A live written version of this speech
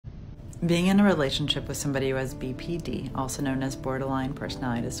Being in a relationship with somebody who has BPD, also known as borderline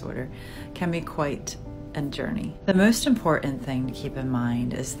personality disorder, can be quite a journey. The most important thing to keep in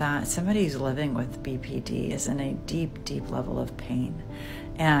mind is that somebody who's living with BPD is in a deep, deep level of pain,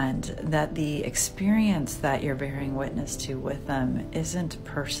 and that the experience that you're bearing witness to with them isn't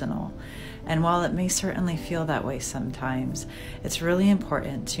personal. And while it may certainly feel that way sometimes, it's really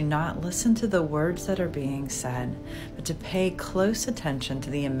important to not listen to the words that are being said, but to pay close attention to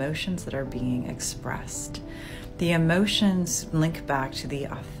the emotions that are being expressed. The emotions link back to the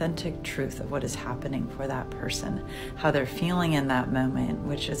authentic truth of what is happening for that person, how they're feeling in that moment,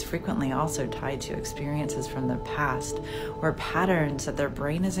 which is frequently also tied to experiences from the past or patterns that their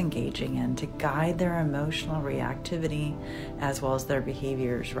brain is engaging in to guide their emotional reactivity as well as their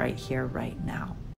behaviors right here, right now.